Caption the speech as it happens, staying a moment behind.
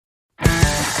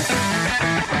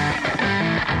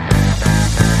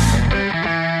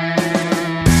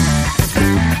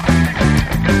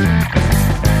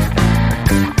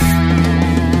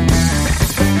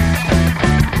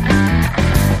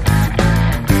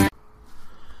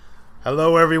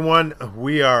Hello, everyone.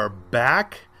 We are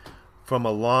back from a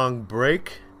long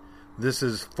break. This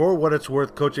is For What It's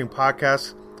Worth Coaching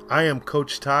Podcast. I am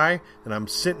Coach Ty, and I'm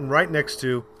sitting right next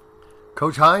to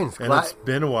Coach Hines. And it's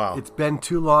been a while. It's been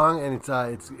too long, and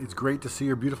it's great to see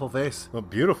your beautiful face. Well,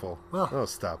 beautiful. Well, oh,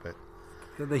 stop it.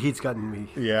 The heat's gotten me.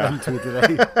 Yeah. Gotten to me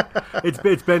today.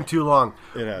 It's been too long.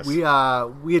 It has. We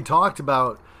had talked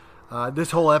about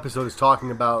this whole episode is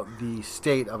talking about the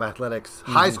state of athletics,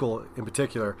 high school in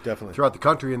particular, Definitely, throughout the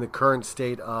country, and the current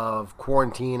state of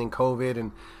quarantine and COVID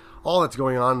and all that's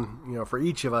going on, for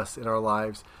each of us in our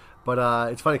lives.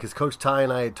 But it's funny because Coach Ty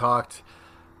and I had talked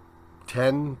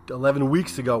 10, 11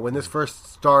 weeks ago when this first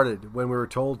started, when we were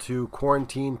told to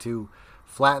quarantine to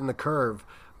flatten the curve.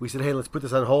 We said, hey, let's put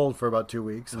this on hold for about 2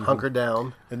 weeks, hunker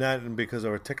down. And because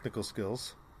of our technical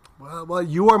skills. Well,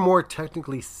 you are more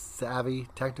technically savvy,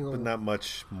 But not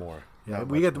much more. Yeah,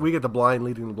 we get the blind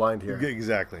leading the blind here.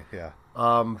 Exactly, yeah.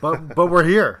 But we're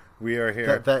here. We are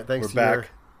here. Thanks to back.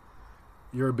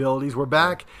 Your abilities. We're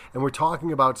back, and we're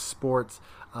talking about sports.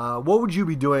 What would you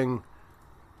be doing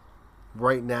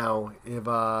right now if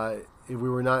we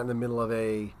were not in the middle of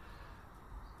a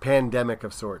pandemic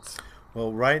of sorts?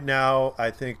 Well, right now, I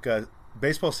think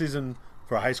baseball season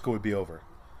for high school would be over.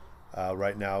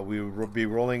 Right now, we would be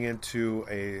rolling into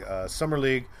a summer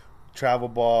league, travel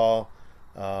ball,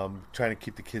 trying to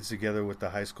keep the kids together with the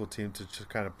high school team to just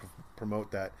kind of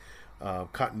promote that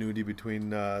continuity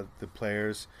between the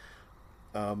players.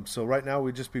 So right now,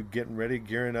 we'd just be getting ready,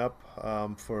 gearing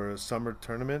up for summer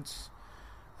tournaments.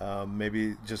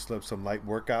 Maybe just some light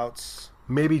workworkouts.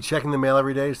 Maybe checking the mail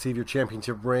every day to see if your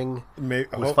championship ring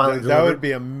was finally delivered. That would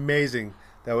be amazing.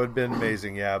 That would have been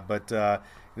amazing, yeah. But,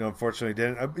 unfortunately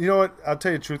didn't. You know what? I'll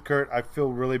tell you the truth, Kurt. I feel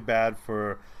really bad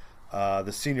for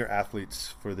the senior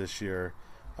athletes for this year.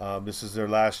 This is their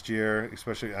last year,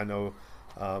 especially I know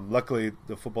luckily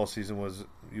the football season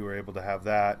you were able to have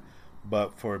that.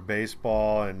 But for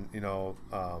baseball and,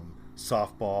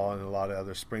 softball and a lot of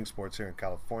other spring sports here in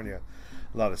California,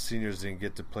 a lot of seniors didn't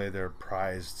get to play their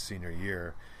prized senior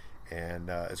year. And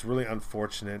it's really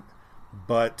unfortunate.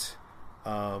 But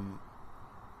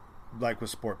like with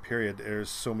sport, period, there's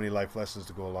so many life lessons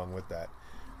to go along with that.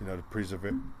 To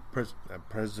persevere.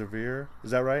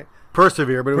 Is that right?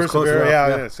 Persevere, but it was close enough.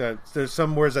 Yeah. So there's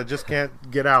some words I just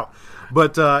can't get out.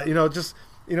 But, like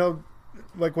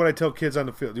what I tell kids on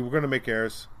the field, we're going to make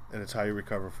errors, and it's how you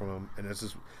recover from them. And this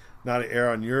is not an error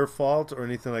on your fault or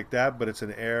anything like that, but it's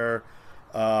an error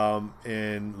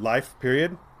in life,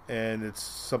 period. And it's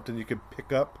something you can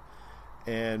pick up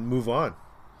and move on.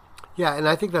 Yeah, and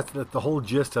I think that's the whole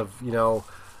gist of,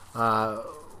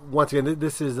 once again,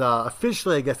 this is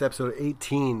officially, I guess, episode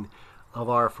 18 of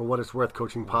our For What It's Worth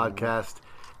coaching podcast.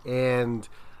 And,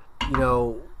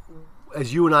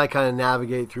 as you and I kind of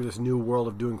navigate through this new world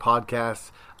of doing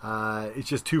podcasts, it's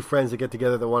just two friends that get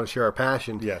together that want to share our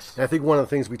passion. Yes. And I think one of the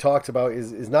things we talked about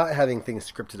is not having things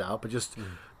scripted out, but just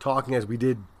talking as we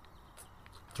did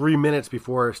 3 minutes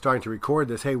before starting to record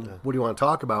this. Hey, what do you want to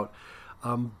talk about?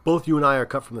 Both you and I are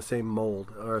cut from the same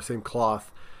mold or same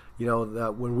cloth.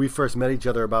 That when we first met each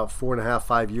other about 4.5,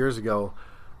 5 years ago,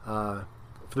 for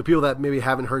the people that maybe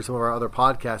haven't heard some of our other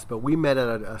podcasts, but we met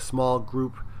at a small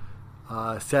group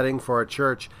setting for our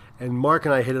church, and Mark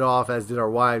and I hit it off, as did our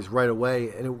wives, right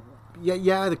away. And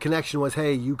the connection was,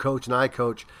 hey, you coach and I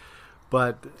coach.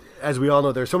 But as we all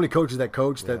know, there's so many coaches that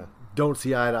coach that don't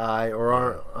see eye to eye or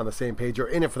aren't on the same page or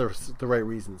in it for the right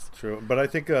reasons. True, but I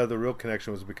think the real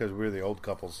connection was because we were the old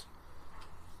couples.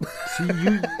 See,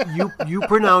 you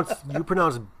pronounce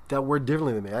that word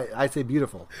differently than me. I say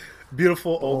beautiful.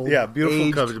 Beautiful old beautiful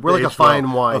aged, couples. We're like a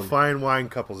fine wine. A fine wine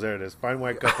couples. There it is. Fine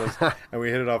wine couples. And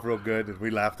we hit it off real good, and we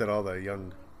laughed at all the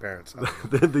young parents.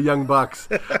 the young bucks.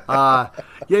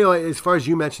 As far as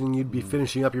you mentioned, you'd be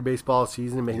finishing up your baseball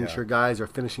season and making sure guys are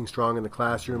finishing strong in the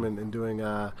classroom and doing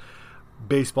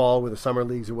baseball with the summer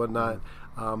leagues and whatnot.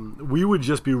 We would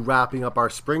just be wrapping up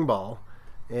our spring ball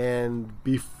and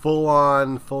be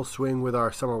full swing with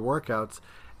our summer workouts.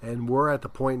 And we're at the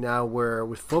point now where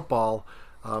with football,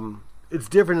 it's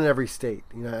different in every state.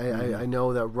 I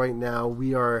know that right now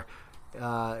we are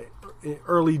in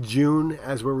early June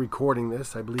as we're recording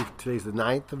this. I believe today's the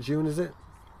 9th of June, is it?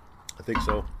 I think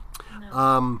so.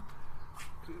 No.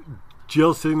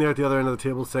 Jill's sitting there at the other end of the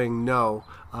table saying no.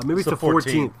 Maybe it's the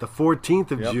 14th. The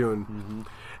 14th of June. Mm-hmm.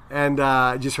 And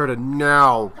I just heard a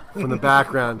no from the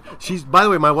background. By the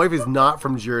way, my wife is not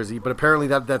from Jersey, but apparently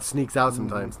that sneaks out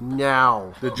sometimes.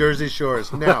 No. The Jersey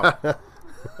Shores. No.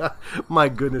 My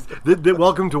goodness.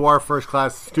 Welcome to our first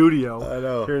class studio. I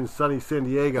know. Here in sunny San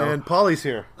Diego. And Polly's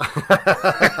here.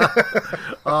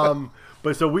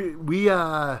 But so we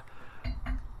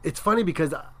it's funny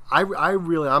because I'm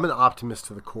an optimist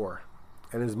to the core.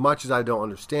 And as much as I don't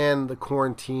understand the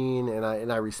quarantine, and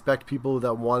I respect people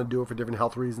that want to do it for different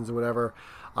health reasons or whatever,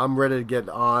 I'm ready to get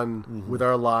on with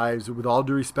our lives, with all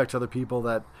due respect to other people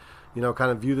that,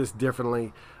 kind of view this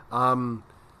differently.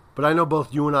 But I know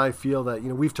both you and I feel that,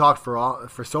 we've talked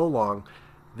for so long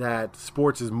that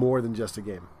sports is more than just a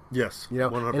game. Yes,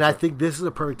 100%. And I think this is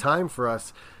a perfect time for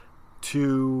us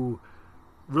to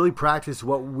really practice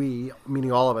what we,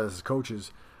 meaning all of us as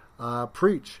coaches,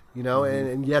 preach,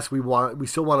 and yes, we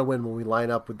still want to win when we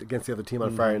line up against the other team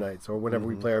on Friday nights or whenever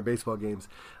we play our baseball games.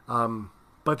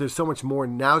 But there's so much more.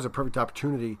 Now is a perfect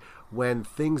opportunity when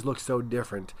things look so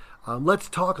different. Let's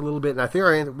talk a little bit, and I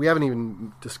think we haven't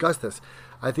even discussed this.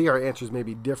 I think our answers may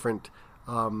be different.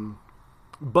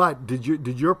 But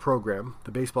did your program,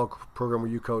 the baseball program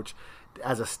where you coach,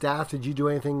 as a staff, did you do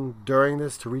anything during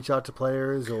this to reach out to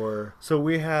players or? So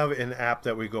we have an app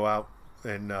that we go out,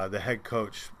 and the head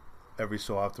coach every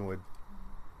so often would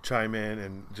chime in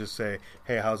and just say,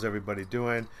 hey, how's everybody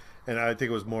doing? And I think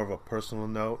it was more of a personal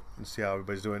note and see how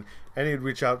everybody's doing. And he'd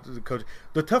reach out to the coach.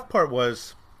 The tough part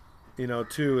was,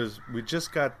 too, is we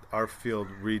just got our field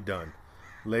redone.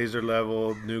 Laser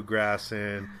level, new grass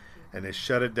in, and they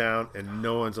shut it down and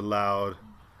no one's allowed.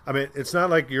 I mean, it's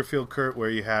not like your field, Kurt, where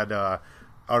you had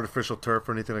artificial turf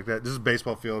or anything like that. This is a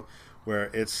baseball field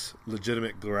where it's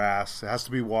legitimate grass. It has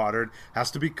to be watered, has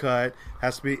to be cut,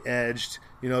 has to be edged.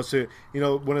 So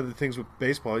one of the things with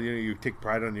baseball, you take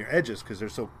pride on your edges because they're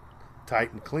so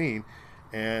tight and clean.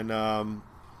 And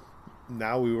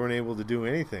now we weren't able to do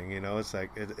anything. It's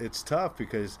like it's tough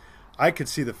because I could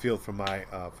see the field from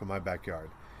my backyard,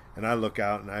 and I look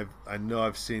out and I know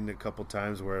I've seen a couple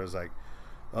times where it was like,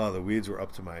 oh, the weeds were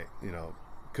up to my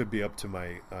could be up to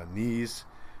my knees.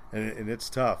 And it's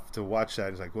tough to watch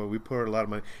that. It's like, well, we put a lot of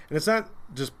money. And it's not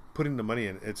just putting the money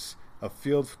in. It's a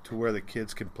field to where the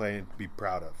kids can play and be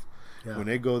proud of. Yeah. When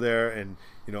they go there and,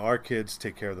 our kids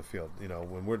take care of the field.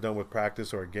 When we're done with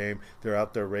practice or a game, they're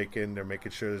out there raking. They're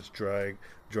making sure it's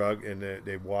drug, and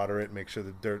they water it, make sure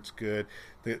the dirt's good.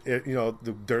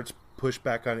 The dirt's pushed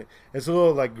back on it. It's a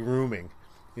little like grooming.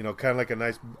 Kind of like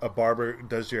a barber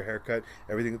does your haircut.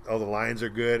 Everything, all the lines are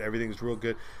good. Everything's real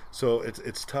good. So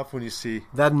it's tough when you see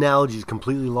that analogy is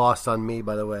completely lost on me.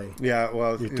 By the way, yeah.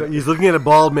 Well, he's looking at a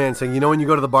bald man saying, when you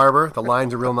go to the barber, the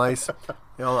lines are real nice.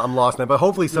 I'm lost now. But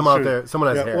hopefully, someone has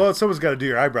hair. Well, someone's got to do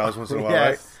your eyebrows once in a while,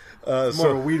 yes. Right? It's more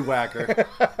of a weed whacker.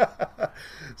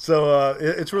 So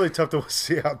it's really tough to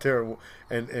see out there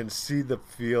and see the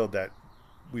field that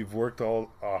we've worked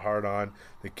all hard on.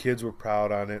 The kids were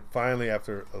proud on it. Finally,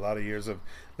 after a lot of years of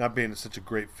not being such a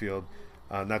great field,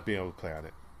 not being able to play on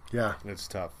it. Yeah, it's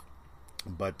tough.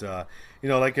 But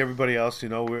like everybody else,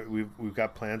 we've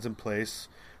got plans in place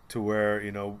to where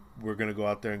we're going to go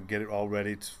out there and get it all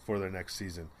ready for their next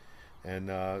season, and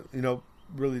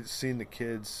really seeing the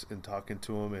kids and talking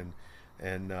to them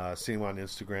and seeing them on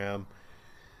Instagram.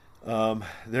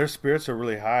 Their spirits are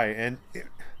really high. And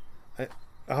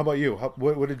how about you?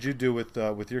 What did you do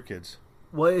with your kids?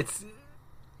 Well,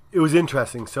 it was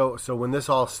interesting. So when this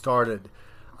all started,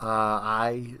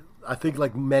 I think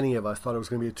like many of us thought it was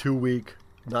going to be a 2-week,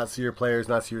 not see your players,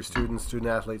 not see your student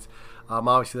athletes.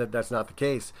 Obviously that's not the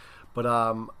case. But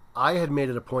I had made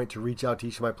it a point to reach out to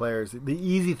each of my players. The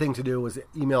easy thing to do was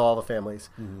email all the families,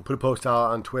 put a post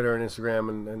out on Twitter and Instagram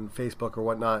and Facebook or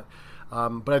whatnot.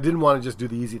 But I didn't want to just do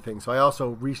the easy thing. So I also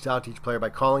reached out to each player by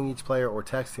calling each player or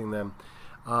texting them.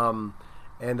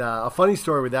 And a funny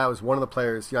story with that was one of the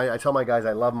players, I tell my guys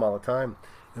I love them all the time.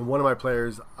 And one of my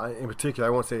players in particular,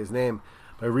 I won't say his name,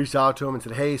 but I reached out to him and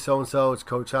said, hey, so-and-so, it's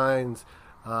Coach Hines.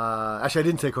 Actually, I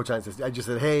didn't say Coach Hines. I just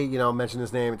said, hey, mention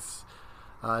his name. It's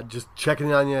just checking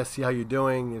in on you, see how you're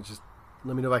doing. And just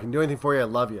let me know if I can do anything for you. I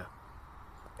love you.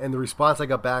 And the response I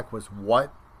got back was,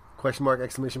 what? ?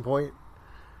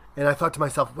 And I thought to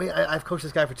myself, wait, I've coached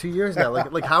this guy for 2 years now.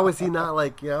 Like how is he not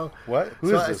What?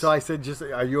 Who is this? So I said,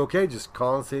 are you okay? Just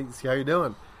call and see how you're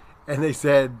doing. And they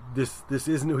said, this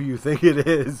isn't who you think it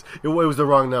is. It was the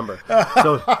wrong number.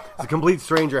 So it's a complete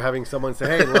stranger having someone say,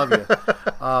 hey, I love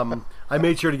you. I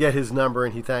made sure to get his number,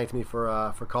 and he thanked me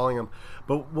for calling him.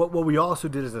 But what we also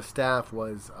did as a staff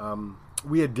was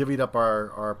we had divvied up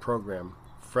our program,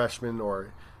 freshmen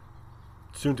or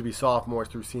soon-to-be sophomores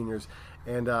through seniors,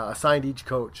 and assigned each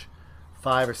coach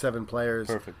 5 or 7 players.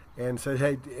 Perfect. And said,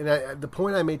 hey, and the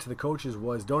point I made to the coaches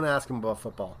was, don't ask them about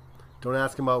football. Don't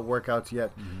ask them about workouts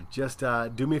yet. Just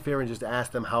do me a favor and just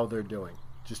ask them how they're doing.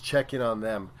 Just check in on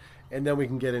them. And then we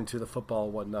can get into the football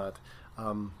and whatnot.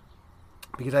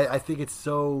 Because I think it's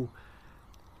so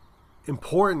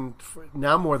important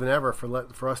now more than ever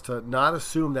for us to not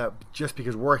assume that just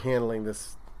because we're handling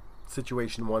this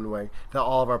situation one way, that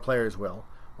all of our players will,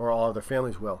 or all of their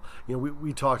families will.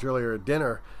 We talked earlier at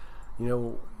dinner.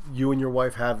 You and your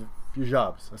wife have your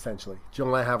jobs, essentially. Jill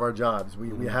and I have our jobs.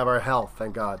 We have our health,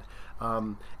 thank God.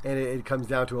 And it comes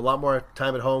down to a lot more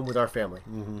time at home with our family.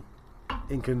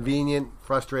 Inconvenient,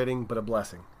 frustrating, but a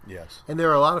blessing. Yes. And there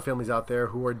are a lot of families out there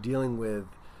who are dealing with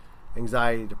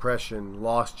anxiety, depression,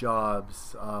 lost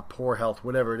jobs, poor health,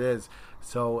 whatever it is.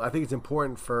 So I think it's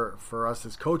important for us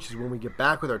as coaches when we get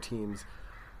back with our teams.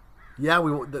 Yeah,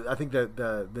 I think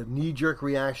the knee-jerk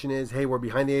reaction is, hey, we're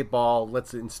behind the 8 ball.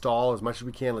 Let's install as much as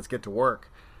we can. Let's get to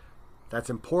work. That's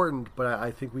important, but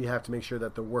I think we have to make sure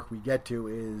that the work we get to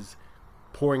is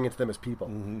pouring into them as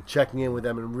people, checking in with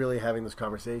them and really having those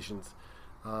conversations.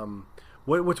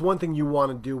 What's one thing you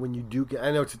want to do when you do get...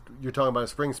 I know you're talking about a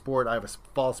spring sport. I have a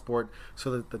fall sport,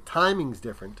 so that the timing's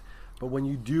different. But when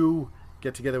you do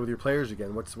get together with your players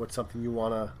again, what's something you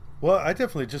want to... Well, I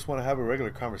definitely just want to have a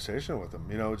regular conversation with them.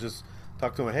 Just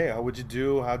talk to them. Hey, how would you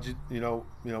do? How'd you,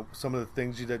 some of the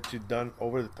things that you've done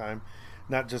over the time,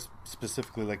 not just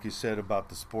specifically like you said about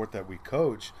the sport that we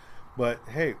coach, but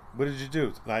hey, what did you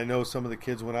do? I know some of the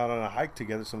kids went out on a hike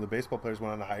together. Some of the baseball players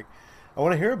went on a hike. I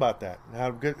want to hear about that.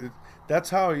 How good?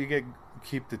 That's how you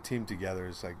keep the team together.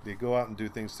 It's like they go out and do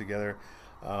things together,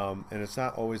 and it's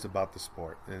not always about the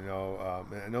sport. I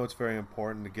know it's very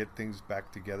important to get things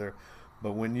back together.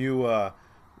 But when you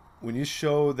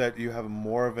show that you have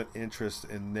more of an interest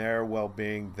in their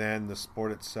well-being than the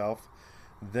sport itself,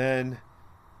 then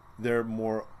they're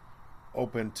more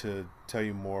open to tell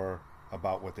you more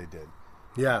about what they did.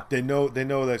 Yeah, they know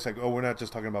that it's like, oh, we're not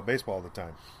just talking about baseball all the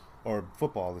time, or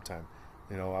football all the time.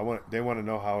 They want to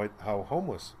know how home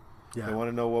was. Yeah. They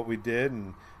want to know what we did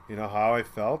and how I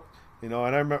felt. And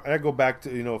I remember, I go back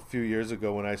to a few years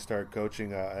ago when I started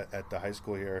coaching at the high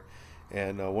school here.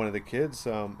 And one of the kids,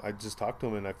 I just talked to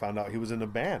him, and I found out he was in a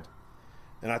band.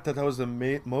 And I thought that was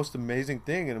the most amazing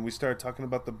thing. And we started talking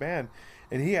about the band.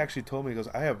 And he actually told me, he goes,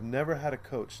 I have never had a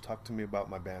coach talk to me about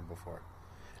my band before.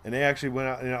 And they actually went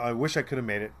out. I wish I could have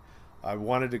made it. I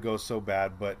wanted to go so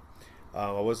bad, but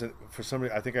I wasn't. For some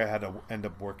reason, I think I had to end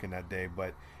up working that day.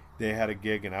 But they had a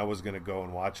gig, and I was going to go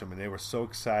and watch them. And they were so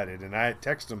excited. And I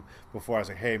texted them before. I was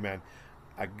like, hey, man,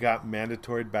 I got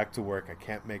mandatoried back to work. I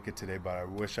can't make it today, but I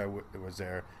wish I was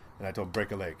there. And I told him,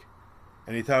 break a leg.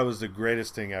 And he thought it was the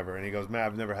greatest thing ever. And he goes, man,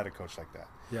 I've never had a coach like that.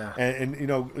 Yeah. And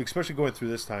especially going through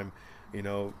this time,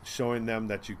 showing them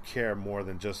that you care more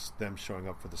than just them showing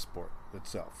up for the sport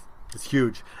itself. It's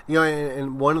huge.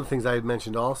 And one of the things I had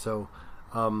mentioned also,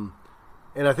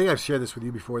 and I think I've shared this with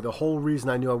you before, the whole reason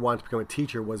I knew I wanted to become a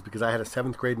teacher was because I had a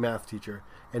 7th grade math teacher.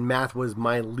 And math was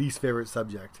my least favorite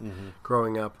subject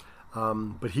growing up.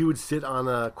 But he would sit on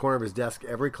a corner of his desk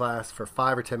every class for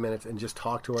 5 or 10 minutes and just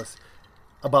talk to us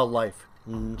about life.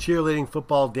 Cheerleading,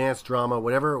 football, dance, drama,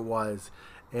 whatever it was.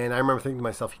 And I remember thinking to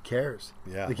myself, he cares.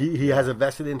 Yeah. Like he has a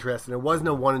vested interest. And it wasn't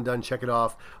a one and done, check it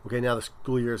off. Okay, now the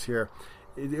school year is here.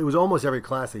 It was almost every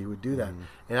class that he would do that.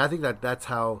 And I think that's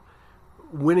how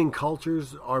winning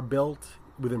cultures are built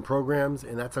within programs.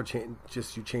 And that's how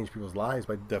you change people's lives.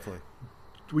 Definitely.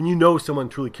 When you know someone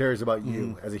truly cares about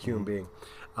you as a human being.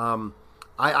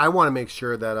 I want to make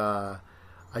sure that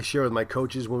I share with my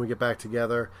coaches when we get back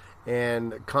together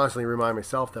and constantly remind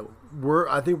myself that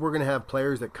I think we're going to have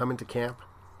players that come into camp,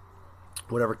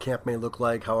 whatever camp may look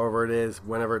like, however it is,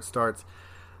 whenever it starts,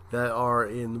 that are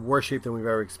in worse shape than we've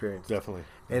ever experienced. Definitely.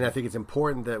 And I think it's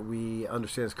important that we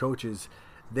understand as coaches,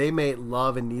 they may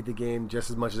love and need the game just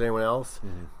as much as anyone else.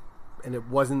 And it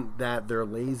wasn't that they're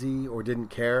lazy or didn't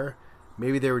care.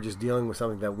 Maybe they were just dealing with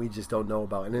something that we just don't know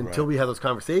about. And until we have those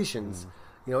conversations,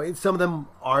 some of them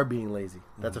are being lazy.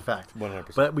 That's a fact.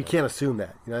 100%. But we can't assume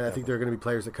that. I think there are going to be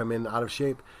players that come in out of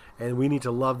shape, and we need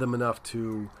to love them enough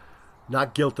to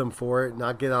not guilt them for it,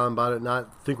 not get on about it,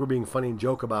 not think we're being funny and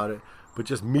joke about it, but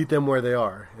just meet them where they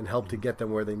are and help to get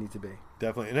them where they need to be.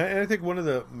 Definitely. And I think one of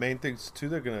the main things, too,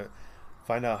 they're going to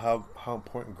find out how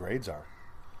important grades are.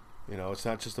 It's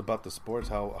not just about the sports,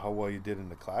 how well you did in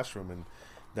the classroom, and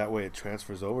that way it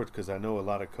transfers over, because I know a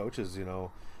lot of coaches,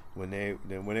 when they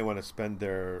want to spend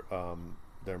their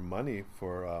money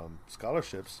for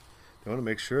scholarships, they want to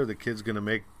make sure the kid's going to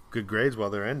make good grades while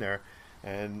they're in there.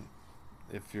 And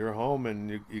if you're home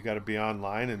and you got to be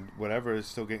online and whatever is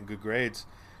still getting good grades,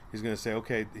 he's going to say,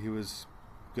 okay, he was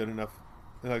good enough.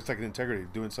 It's like an integrity,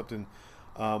 doing something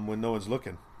when no one's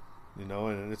looking,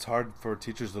 and it's hard for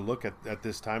teachers to look at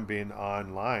this time being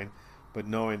online, but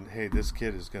knowing, hey, this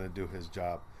kid is going to do his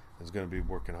job, is going to be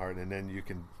working hard, and then you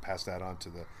can pass that on to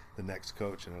the next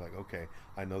coach, and they're like, okay,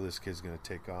 I know this kid's going to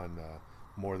take on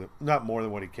not more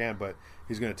than what he can, but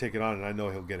he's going to take it on, and I know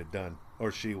he'll get it done,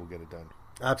 or she will get it done.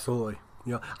 Absolutely.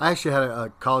 I actually had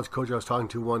a college coach I was talking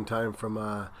to one time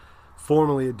from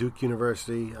formerly at Duke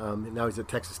University. Now he's at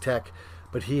Texas Tech,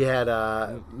 but he had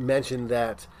mentioned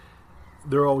that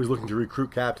they're always looking to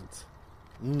recruit captains.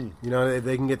 If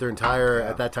they can get their entire,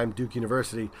 at that time, Duke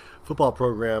University football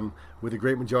program with a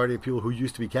great majority of people who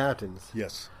used to be captains.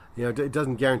 Yes. It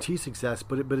doesn't guarantee success,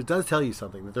 but it does tell you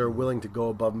something, that they're willing to go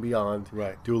above and beyond,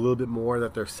 Right. do a little bit more,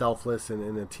 that they're selfless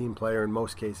and a team player in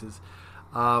most cases.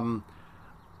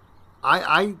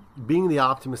 I being the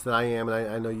optimist that I am, and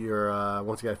I know you're,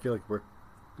 once again, I feel like we're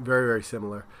very, very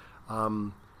similar.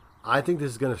 I think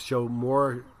this is going to show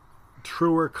more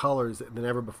truer colors than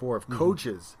ever before of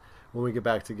coaches when we get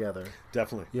back together.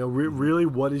 Definitely. Really,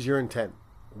 what is your intent?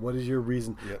 What is your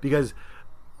reason? Yep. Because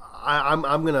I'm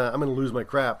gonna lose my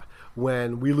crap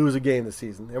when we lose a game this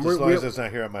season, and As long as it's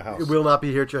not here at my house. it will not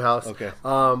be here at your house. Okay.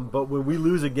 But when we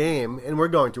lose a game, and we're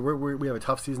going to, we have a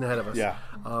tough season ahead of us. Yeah.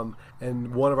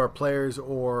 And one of our players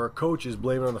or coaches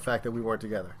blame it on the fact that we weren't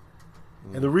together.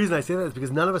 And the reason I say that is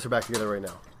because none of us are back together right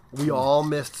now. We all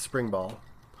missed spring ball.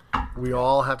 We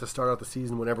all have to start out the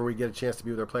season whenever we get a chance to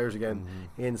be with our players again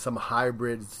in some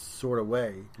hybrid sort of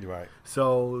way. You're right.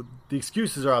 So the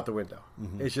excuses are out the window.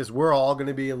 It's just we're all going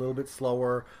to be a little bit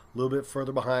slower, a little bit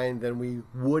further behind than we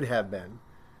would have been.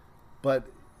 But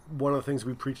one of the things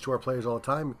we preach to our players all the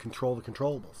time: control the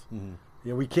controllables.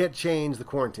 We can't change the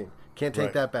quarantine. Can't take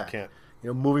Right. that back. Can't.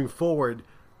 Moving forward,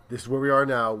 this is where we are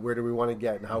now. Where do we want to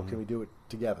get, and how can we do it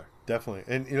together? Definitely.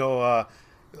 And,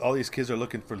 all these kids are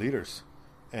looking for leaders.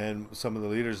 And some of the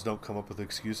leaders don't come up with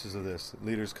excuses of this.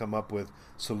 Leaders come up with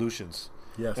solutions.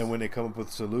 Yes. And when they come up with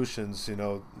solutions,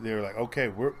 they're like, okay,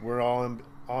 we're all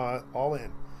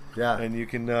in. Yeah. And you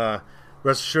can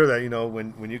rest assured that,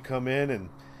 when you come in and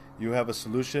you have a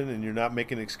solution and you're not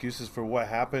making excuses for what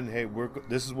happened, hey,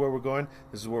 this is where we're going,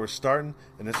 this is where we're starting,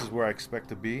 and this is where I expect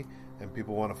to be, and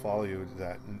people want to follow you to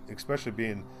that. And especially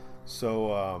being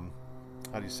so,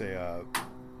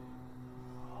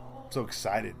 so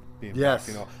excited being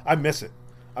Yes. back. I miss it.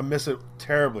 I miss it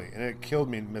terribly, and it killed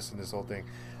me missing this whole thing.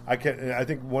 I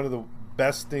think one of the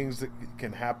best things that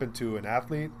can happen to an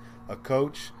athlete, a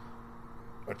coach,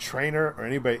 a trainer, or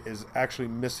anybody is actually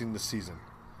missing the season.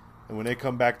 And when they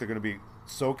come back, they're going to be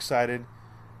so excited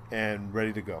and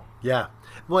ready to go. Yeah.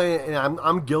 Well, and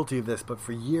I'm guilty of this, but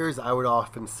for years I would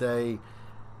often say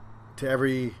to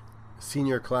every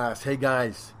senior class, hey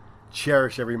guys,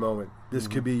 cherish every moment. This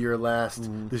could be your last,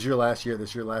 this is your last year,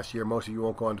 this is your last year. Most of you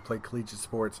won't go on to play collegiate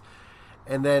sports.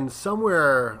 And then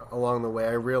somewhere along the way,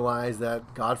 I realized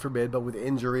that, God forbid, but with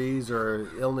injuries or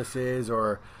illnesses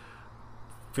or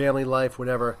family life,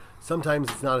 whatever, sometimes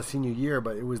it's not a senior year,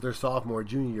 but it was their sophomore,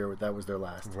 junior year that was their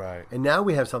last. Right. And now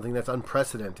we have something that's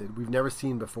unprecedented. We've never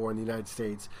seen before in the United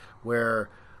States, where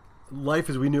life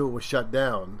as we knew it was shut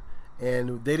down,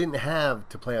 and they didn't have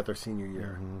to play out their senior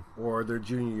year or their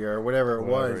junior year or whatever it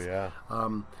was. Yeah.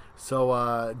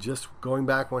 So just going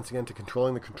back once again to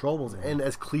controlling the controllables, and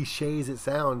as cliche as it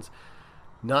sounds,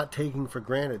 not taking for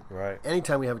granted Right.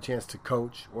 anytime we have a chance to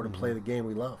coach or to play the game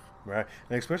we love. Right.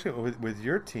 And especially with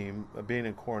your team being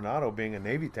in Coronado, being a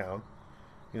Navy town,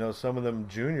 some of them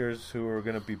juniors who are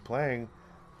going to be playing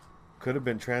could have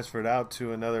been transferred out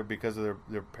to another because of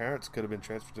their parents could have been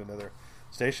transferred to another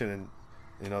station. And,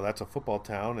 that's a football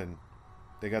town, and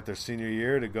they got their senior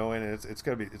year to go in, and it's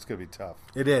gonna be tough.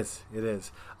 It is.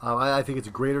 I think it's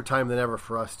a greater time than ever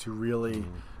for us to really,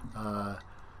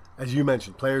 as you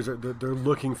mentioned, players they're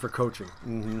looking for coaching.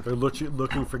 They're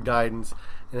looking for guidance,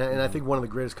 and I think one of the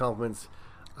greatest compliments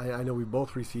I know we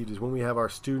both received is when we have our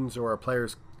students or our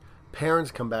players' parents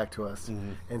come back to us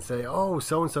and say, "Oh,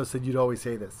 so and so said you'd always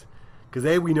say this," because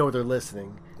A, we know they're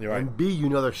listening, You're right. and B,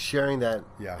 they're sharing that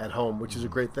Yeah. at home, which is a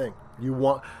great thing. You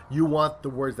want the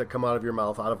words that come out of your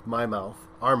mouth, out of my mouth,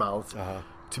 our mouths,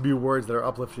 to be words that are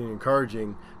uplifting and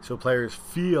encouraging, so players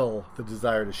feel the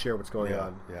desire to share what's going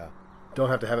on. Yeah. Don't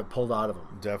have to have it pulled out of them.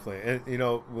 Definitely.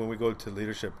 And, when we go to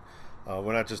leadership,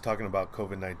 we're not just talking about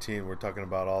COVID-19. We're talking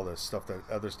about all the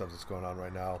other stuff that's going on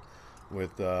right now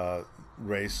with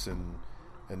race and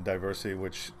diversity,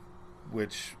 which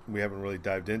we haven't really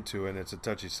dived into, and it's a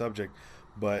touchy subject.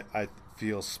 But I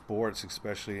feel sports,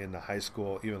 especially in the high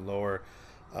school, even lower,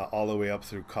 all the way up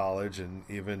through college, and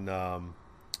even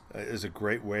is a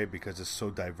great way because it's so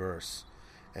diverse,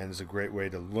 and it's a great way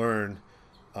to learn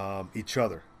each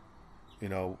other.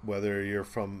 Whether you're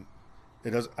from,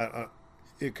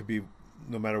 it could be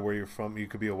no matter where you're from. You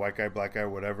could be a white guy, black guy,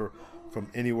 whatever, from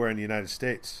anywhere in the United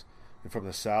States, and from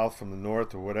the South, from the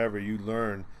North, or whatever. You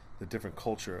learn the different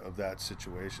culture of that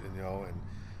situation,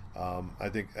 and I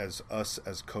think as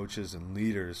coaches and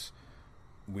leaders,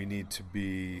 we need to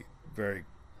be very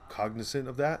cognizant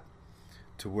of that,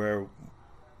 to where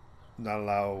not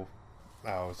allow.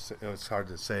 Oh, it's hard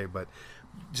to say, but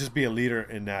just be a leader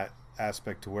in that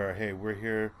aspect, to where, hey, we're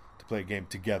here to play a game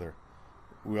together.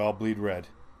 We all bleed red.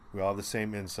 We all have the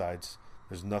same insides.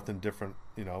 There's nothing different,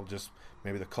 just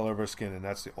maybe the color of our skin, and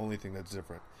that's the only thing that's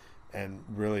different. And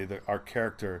really, our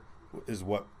character is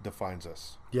what defines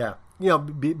us. Yeah.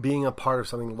 Being a part of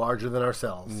something larger than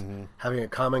ourselves, having a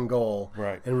common goal,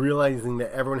 Right. and realizing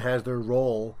that everyone has their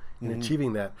role in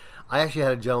achieving that. I actually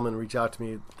had a gentleman reach out to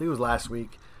me, I think it was last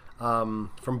week, from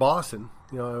Boston,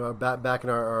 back in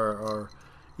our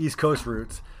East Coast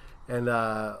roots, and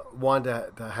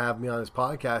wanted to have me on his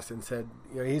podcast, and said,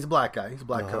 he's a black guy, he's a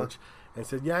black coach, and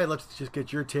said, yeah, let's just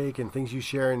get your take and things you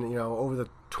share, and over the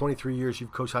 23 years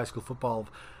you've coached high school football,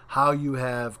 of how you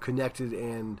have connected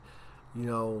and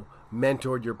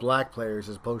mentored your black players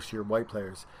as opposed to your white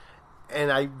players. And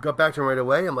I got back to him right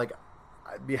away. I'm like,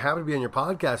 I'd be happy to be on your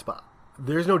podcast, but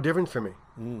there's no difference for me.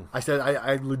 I said,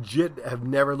 I legit have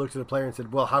never looked at a player and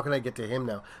said, well, how can I get to him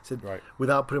now? I said, Right.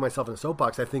 Without putting myself in a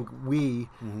soapbox, I think we,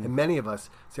 and many of us,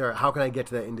 say, all right, how can I get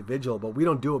to that individual? But we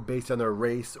don't do it based on their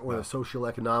race or their social,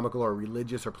 economical, or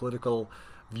religious or political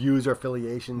views or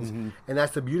affiliations. And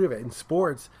that's the beauty of it. In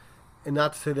sports, and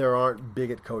not to say there aren't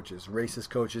bigot coaches,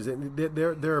 racist coaches, and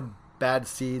there are bad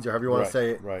seeds, or however you want to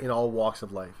say it, in all walks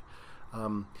of life.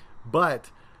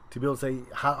 But to be able to say,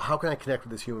 how can I connect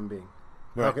with this human being?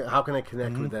 Right. How can I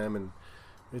connect with them? And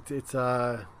it's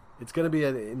going to be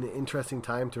an interesting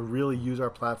time to really use our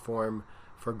platform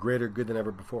for greater good than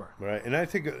ever before. Right. And I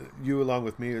think you, along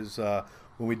with me, is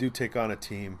when we do take on a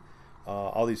team,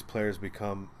 all these players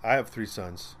become. I have 3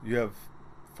 sons. You have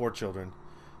 4 children,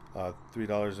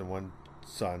 $3 and 1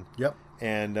 son. Yep.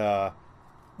 And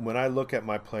when I look at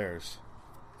my players,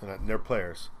 and they're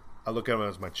players, I look at them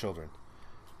as my children.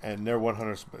 And they're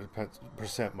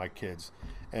 100% my kids.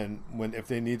 And if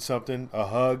they need something, a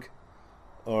hug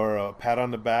or a pat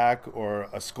on the back or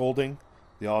a scolding,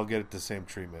 they all get the same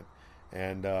treatment.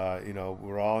 And,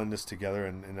 we're all in this together.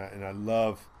 And I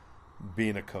love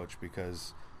being a coach,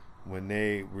 because when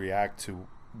they react to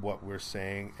what we're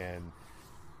saying and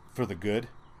for the good,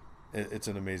 it's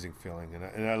an amazing feeling.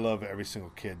 And I love every single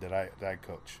kid that I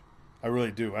coach. I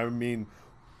really do. I mean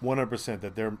 100%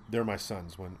 that they're my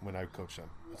sons when I coach them.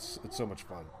 It's so much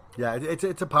fun. Yeah,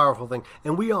 it's a powerful thing,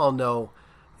 and we all know.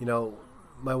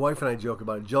 My wife and I joke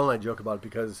about it. Jill and I joke about it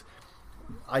because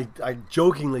I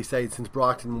jokingly say, since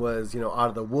Brockton was out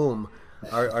of the womb,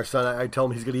 our son, I tell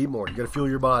him he's going to eat more. You got to fuel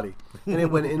your body, and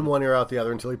it went in one ear out the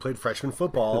other until he played freshman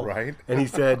football. Right. And he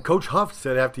said, Coach Huff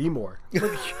said I have to eat more.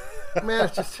 Man,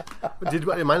 it's just.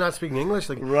 Am I not speaking English?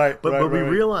 Right. But we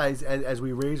realize as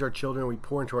we raise our children, we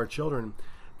pour into our children,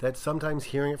 that sometimes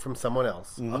hearing it from someone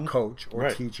else, a coach or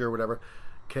a teacher or whatever,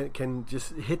 can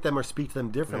just hit them or speak to them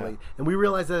differently. Yeah. And we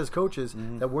realize that as coaches,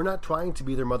 that we're not trying to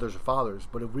be their mothers or fathers,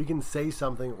 but if we can say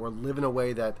something or live in a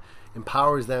way that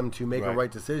empowers them to make a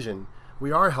right decision,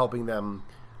 we are helping them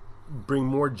bring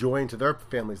more joy into their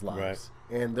families' lives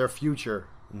and their future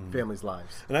families'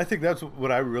 lives. And I think that's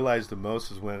what I realized the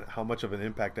most, is how much of an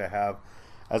impact I have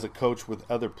as a coach with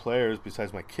other players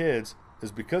besides my kids,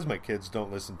 is because my kids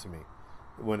don't listen to me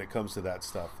when it comes to that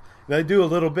stuff. And I do a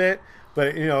little bit, but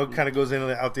it kind of goes in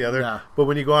and out the other. Yeah. But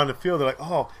when you go on the field, they're like,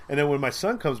 oh. And then when my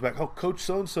son comes back, oh, Coach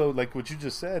so-and-so, like what you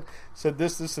just said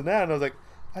this and that. And I was like,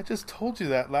 I just told you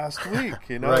that last week.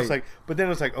 Right. It's like, but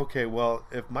then it's like, okay, well,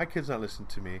 if my kid's not listening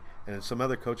to me, and some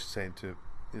other coach is saying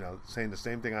the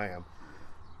same thing I am,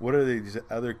 what are these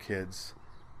other kids,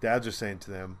 dads are saying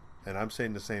to them, and I'm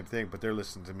saying the same thing, but they're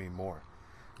listening to me more.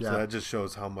 Yeah. So that just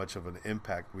shows how much of an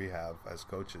impact we have as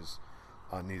coaches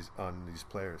on these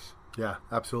players. Yeah,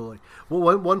 absolutely.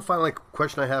 Well, one final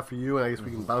question I have for you, and I guess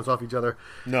we can bounce off each other.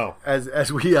 No,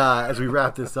 as we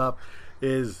wrap this up,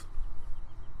 is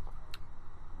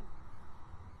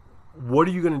what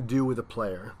are you going to do with a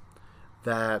player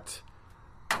that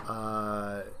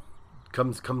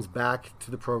comes back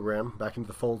to the program, back into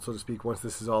the fold, so to speak, once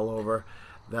this is all over,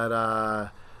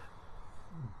 that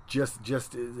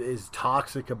just is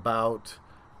toxic about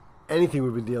anything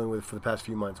we've been dealing with for the past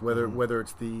few months, whether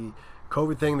it's the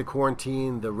COVID thing, the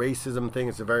quarantine, the racism thing.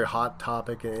 It's a very hot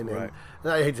topic, and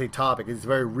I hate to say topic, it's a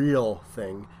very real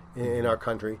thing in our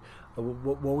country.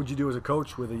 What would you do as a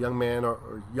coach with a young man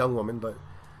or young woman, but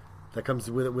that comes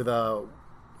with a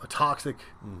toxic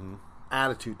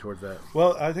attitude towards that?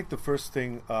 Well, I think the first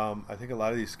thing, I think a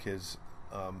lot of these kids,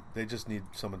 they just need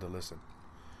someone to listen.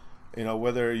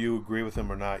 Whether you agree with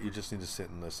them or not, you just need to sit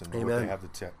and listen. Amen. They have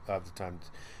the time.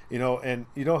 And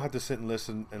you don't have to sit and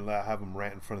listen and have them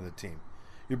rant in front of the team.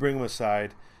 You bring them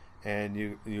aside, and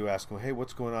you ask them, hey,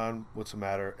 what's going on? What's the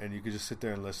matter? And you can just sit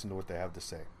there and listen to what they have to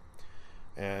say.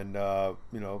 And,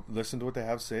 listen to what they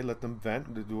have to say, let them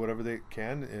vent, do whatever they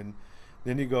can. And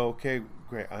then you go, okay,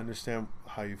 great. I understand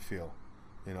how you feel,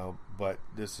 but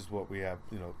this is what we have,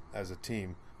 as a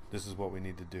team, this is what we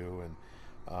need to do.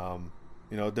 And,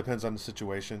 it depends on the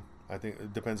situation. I think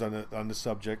it depends on the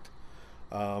subject.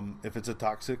 If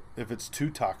it's too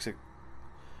toxic,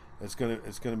 it's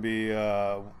gonna be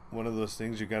one of those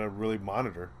things you got to really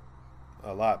monitor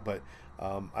a lot. But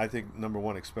I think number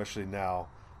one, especially now,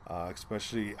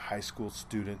 especially high school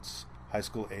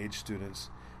age students,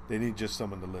 they need just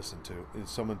someone to listen to, and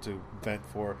someone to vent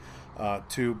for,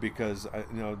 too, because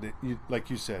like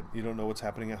you said, you don't know what's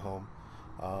happening at home.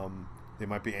 They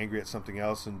might be angry at something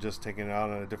else and just taking it out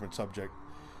on a different subject.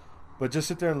 But just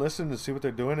sit there and listen and see what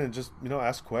they're doing, and just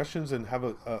ask questions and have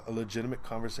a legitimate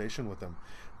conversation with them.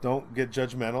 Don't get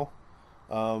judgmental.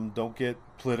 Don't get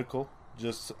political.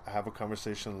 Just have a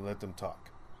conversation and let them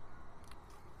talk.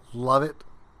 Love it.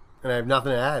 And I have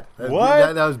nothing to add.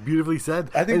 What? That was beautifully said.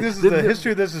 I think the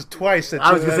history of this is twice.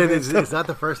 I was going to say, it's not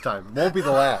the first time. Won't be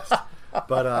the last.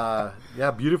 But,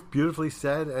 beautifully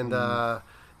said. And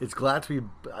it's glad to be,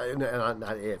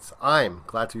 I'm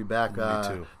glad to be back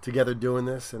together doing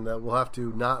this. And we'll have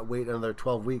to not wait another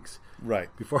 12 weeks. Right.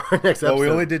 Before our next episode. Well, we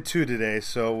only did 2 today,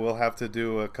 so we'll have to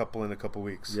do a couple in a couple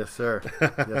weeks. Yes, sir.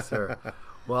 Yes, sir.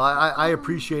 Well, I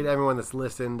appreciate everyone that's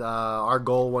listened. Our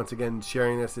goal, once again,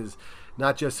 sharing this is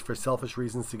not just for selfish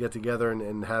reasons to get together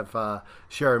and have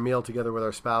share a meal together with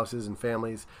our spouses and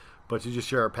families, but to just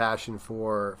share our passion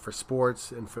for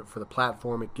sports and for the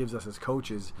platform it gives us as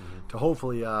coaches to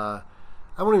hopefully, I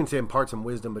won't even say impart some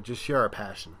wisdom, but just share our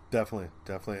passion. Definitely.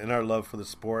 And our love for the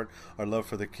sport, our love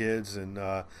for the kids, and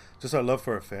just our love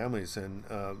for our families. And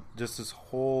just this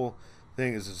whole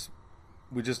thing is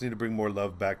we just need to bring more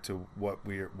love back to what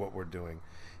we're doing.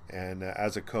 And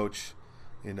as a coach,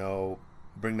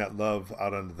 bring that love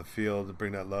out onto the field,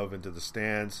 bring that love into the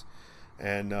stands,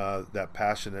 and that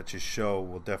passion that you show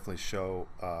will definitely show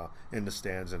in the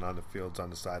stands and on the fields, on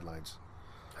the sidelines.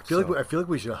 I feel like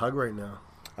we should hug right now.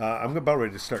 I'm about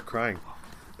ready to start crying.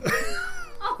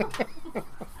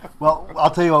 Well,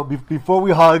 I'll tell you what, before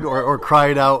we hug or cry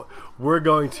it out, we're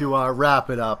going to wrap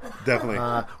it up. Definitely.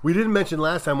 We didn't mention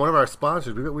last time one of our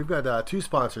sponsors. We've got 2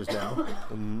 sponsors now.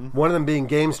 One of them being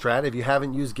GameStrat. If you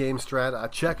haven't used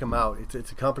GameStrat, check them out.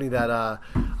 It's a company that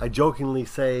I jokingly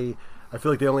say I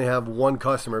feel like they only have one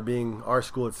customer, being our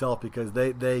school itself, because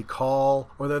they call,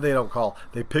 or they don't call.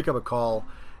 They pick up a call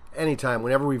anytime,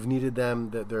 whenever we've needed them.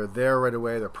 They're there right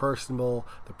away. They're personable.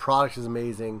 The product is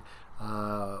amazing.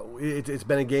 It's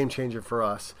been a game changer for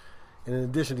us. And in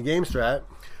addition to GameStrat,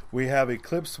 we have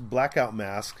Eclipse Blackout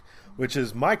Mask, which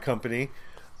is my company.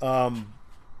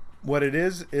 What it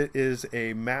is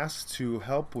a mask to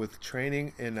help with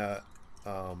training in a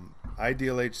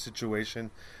ideal age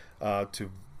situation.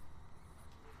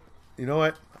 You know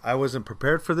what? I wasn't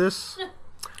prepared for this.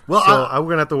 Well, so we're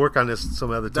going to have to work on this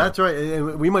some other time. That's right.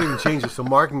 And we might even change it so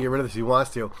Mark can get rid of this if he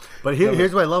wants to. But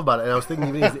here's what I love about it. And I was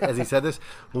thinking, even as he said this,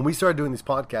 when we started doing these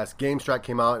podcasts, GameStrat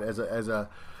came out as a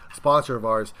sponsor of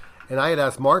ours. And I had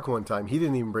asked Mark one time. He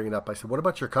didn't even bring it up. I said, what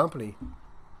about your company?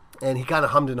 And he kind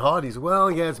of hummed and hawed. He said,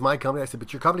 well, yeah, it's my company. I said,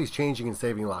 but your company's changing and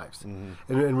saving lives.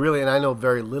 Mm-hmm. And really, and I know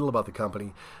very little about the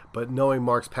company, but knowing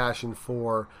Mark's passion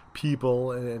for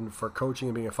people and for coaching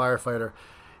and being a firefighter,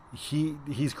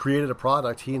 he's created a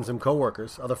product, he and some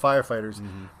coworkers, other firefighters,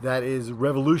 that is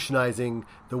revolutionizing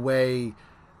the way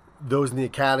those in the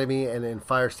academy and in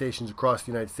fire stations across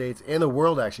the United States and the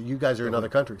world, actually, you guys are in other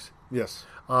countries. Yes.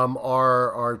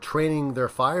 Are training their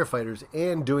firefighters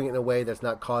and doing it in a way that's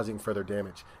not causing further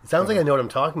damage. It sounds like I know what I'm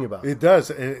talking about. It does.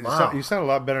 You sound a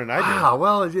lot better than I did. Wow,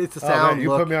 well, it's a sound. Man, you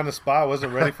put me on the spot. I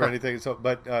wasn't ready for anything.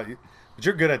 But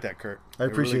you're good at that, Kurt. I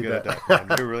appreciate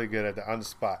that. You're really good at that. On the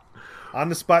spot. On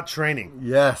the spot training.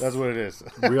 Yes. That's what it is.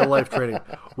 Real life training.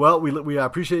 Well, we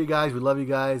appreciate you guys. We love you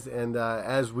guys. And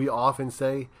as we often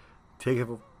say, take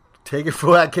it for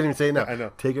what I can't even say now. I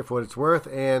know. Take it for what it's worth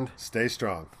and stay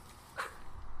strong.